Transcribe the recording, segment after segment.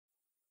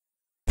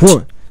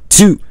1,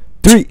 2,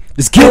 3,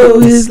 let's go.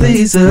 It's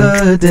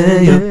Lisa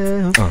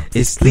Daniel.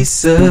 It's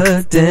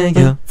Lisa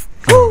Daniel.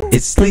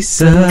 It's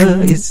Lisa,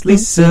 it's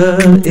Lisa,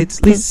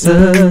 it's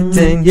Lisa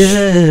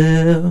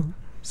Danielle.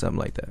 Something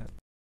like that.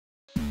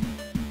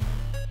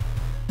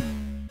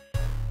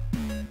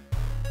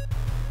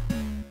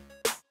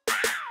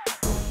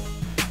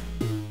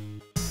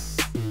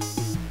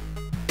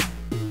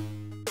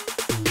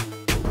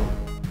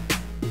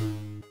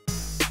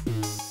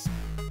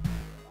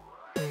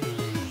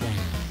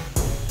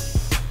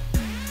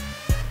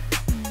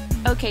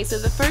 Okay, so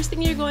the first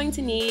thing you're going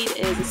to need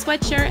is a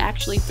sweatshirt.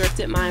 Actually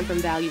thrifted mine from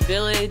Value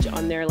Village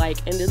on their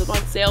end of the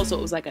month sale, so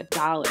it was like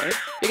 $1.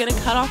 You're gonna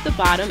cut off the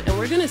bottom, and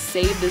we're gonna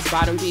save this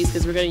bottom piece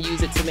because we're gonna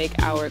use it to make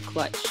our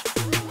clutch.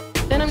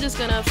 Then I'm just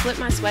gonna flip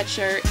my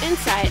sweatshirt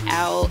inside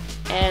out,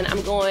 and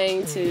I'm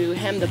going to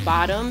hem the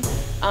bottom.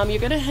 You're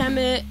gonna hem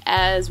it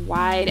as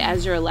wide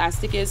as your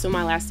elastic is, so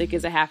my elastic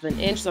is 1/2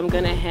 inch, so I'm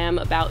gonna hem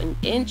about 1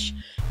 inch.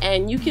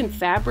 And you can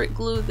fabric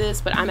glue this,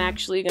 but I'm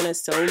actually gonna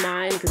sew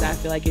mine because I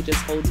feel like it just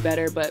holds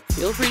better, but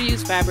feel free to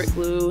use fabric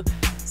glue.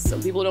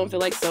 Some people don't feel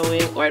like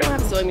sewing or don't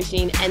have a sewing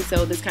machine, and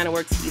so this kind of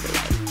works either way.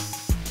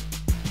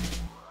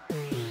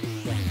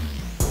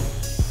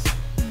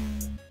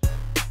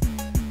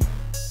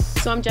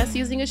 So I'm just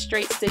using a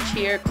straight stitch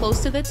here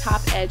close to the top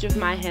edge of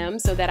my hem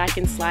so that I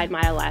can slide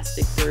my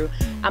elastic through.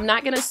 I'm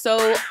not gonna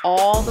sew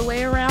all the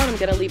way around. I'm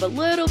gonna leave a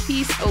little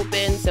piece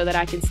open so that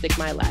I can stick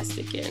my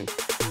elastic in.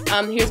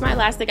 Here's my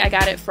elastic. I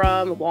got it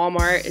from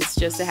Walmart. It's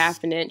just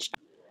 1/2 inch.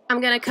 I'm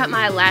gonna cut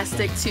my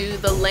elastic to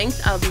the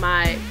length of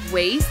my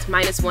waist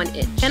minus 1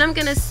 inch. And I'm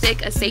gonna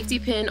stick a safety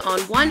pin on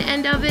one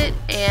end of it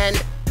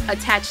and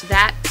attach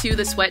that to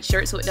the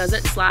sweatshirt so it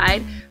doesn't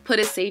slide. Put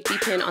a safety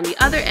pin on the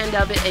other end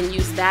of it and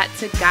use that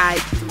to guide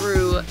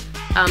through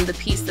the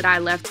piece that I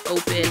left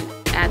open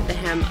at the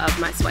hem of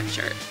my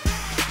sweatshirt.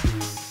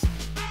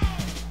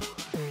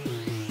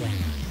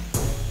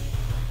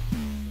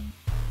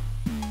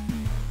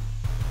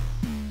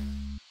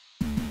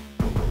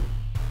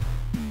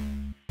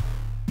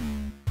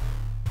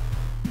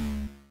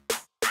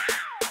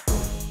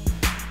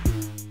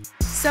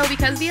 So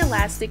because the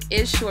elastic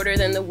is shorter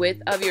than the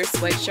width of your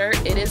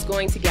sweatshirt, it is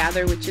going to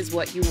gather, which is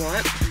what you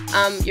want.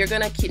 You're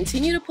going to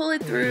continue to pull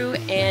it through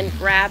and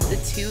grab the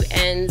two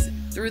ends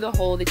through the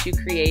hole that you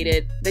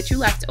created, that you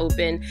left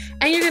open,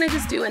 and you're going to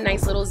just do a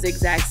nice little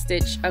zigzag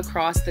stitch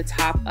across the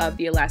top of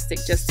the elastic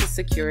just to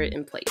secure it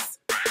in place.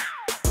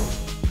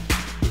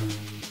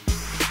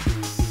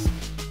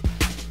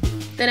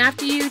 Then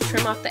after you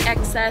trim off the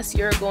excess,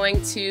 you're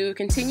going to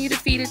continue to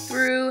feed it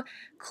through,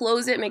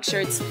 close it, make sure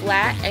it's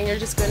flat, and you're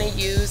just going to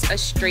use a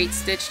straight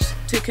stitch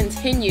to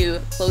continue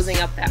closing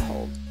up that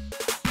hole.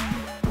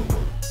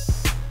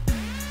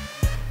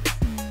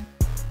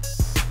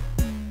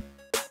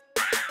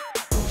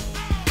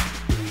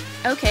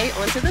 Okay,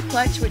 onto the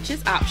clutch, which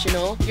is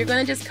optional. You're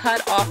going to just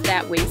cut off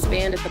that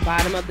waistband at the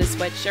bottom of the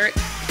sweatshirt,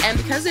 and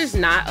because there's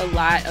not a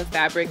lot of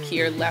fabric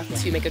here left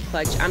to make a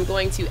clutch, I'm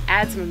going to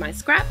add some of my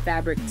scrap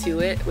fabric to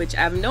it, which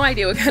I have no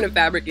idea what kind of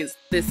fabric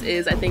this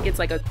is. I think it's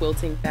like a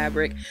quilting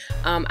fabric.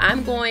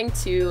 I'm going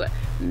to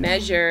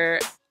measure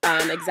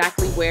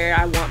exactly where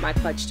I want my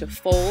clutch to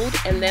fold,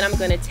 and then I'm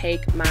going to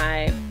take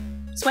my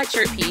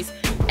sweatshirt piece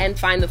and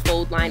find the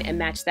fold line and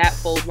match that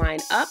fold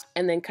line up,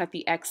 and then cut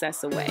the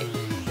excess away.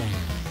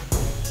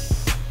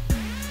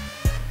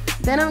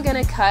 Then I'm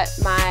going to cut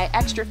my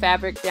extra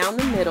fabric down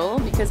the middle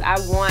because I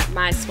want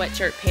my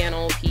sweatshirt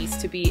panel piece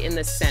to be in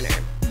the center.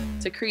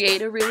 To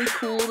create a really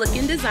cool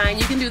looking design,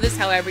 you can do this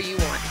however you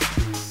want.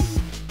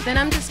 Then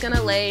I'm just going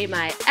to lay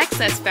my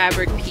excess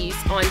fabric piece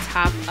on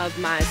top of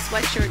my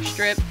sweatshirt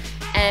strip,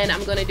 and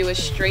I'm going to do a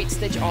straight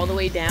stitch all the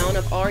way down.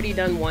 I've already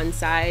done one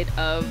side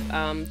of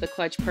the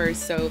clutch purse,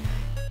 so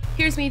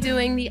here's me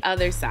doing the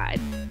other side.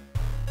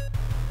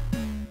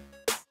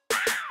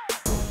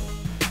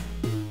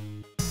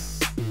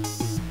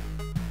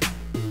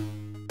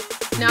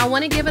 Now I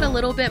want to give it a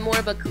little bit more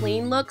of a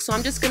clean look, so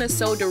I'm just going to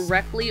sew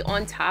directly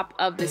on top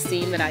of the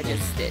seam that I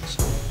just stitched.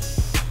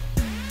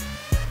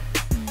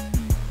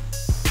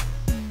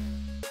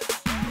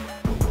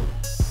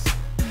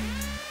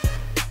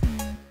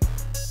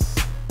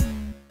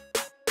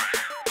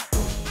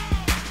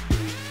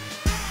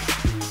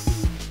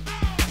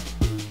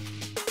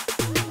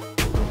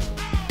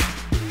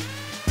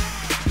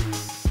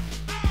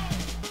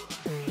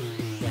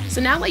 So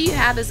now what you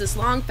have is this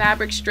long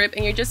fabric strip,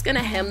 and you're just going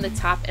to hem the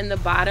top and the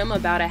bottom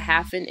about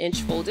 1/2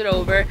 inch folded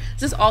over.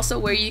 This is also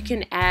where you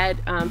can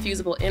add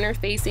fusible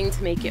interfacing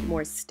to make it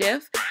more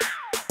stiff.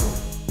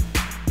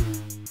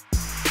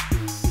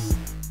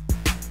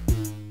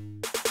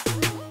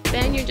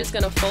 Then you're just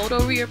going to fold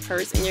over your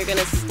purse, and you're going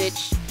to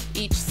stitch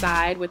each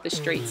side with a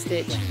straight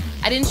stitch.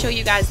 I didn't show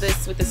you guys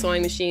this with the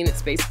sewing machine.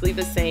 It's basically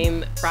the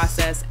same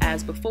process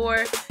as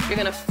before. You're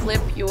gonna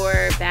flip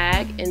your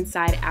bag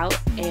inside out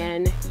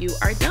and you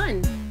are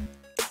done.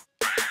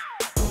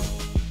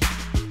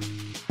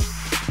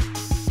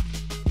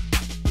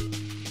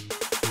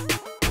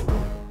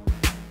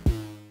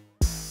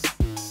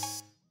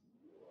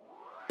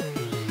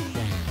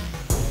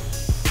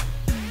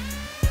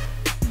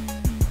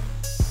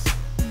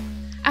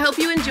 hope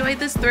you enjoyed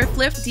this thrift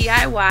lift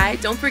DIY.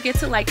 Don't forget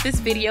to like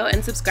this video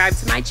and subscribe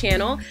to my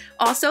channel.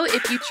 Also,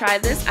 if you try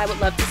this, I would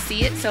love to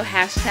see it, so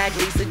hashtag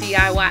Lisa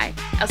DIY.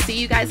 I'll see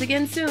you guys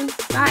again soon.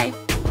 Bye.